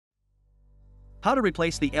How to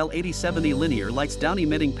replace the L8070 linear lights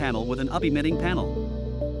down-emitting panel with an up-emitting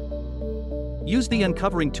panel. Use the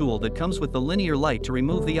uncovering tool that comes with the linear light to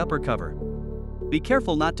remove the upper cover. Be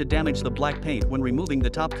careful not to damage the black paint when removing the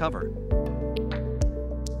top cover.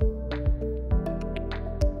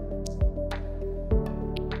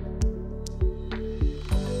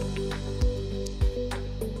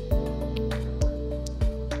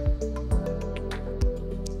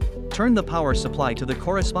 Turn the power supply to the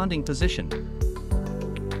corresponding position.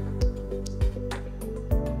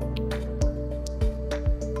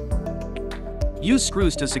 Use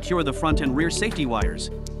screws to secure the front and rear safety wires.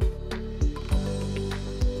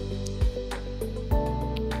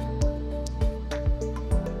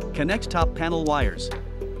 Connect top panel wires.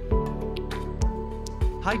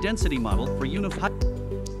 High-density model for uniform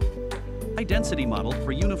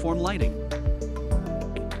lighting.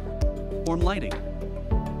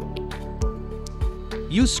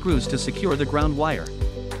 Use screws to secure the ground wire.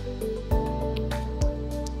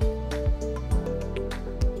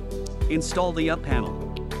 Install the up panel.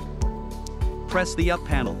 Press the up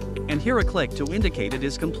panel, and hear a click to indicate it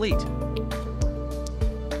is complete.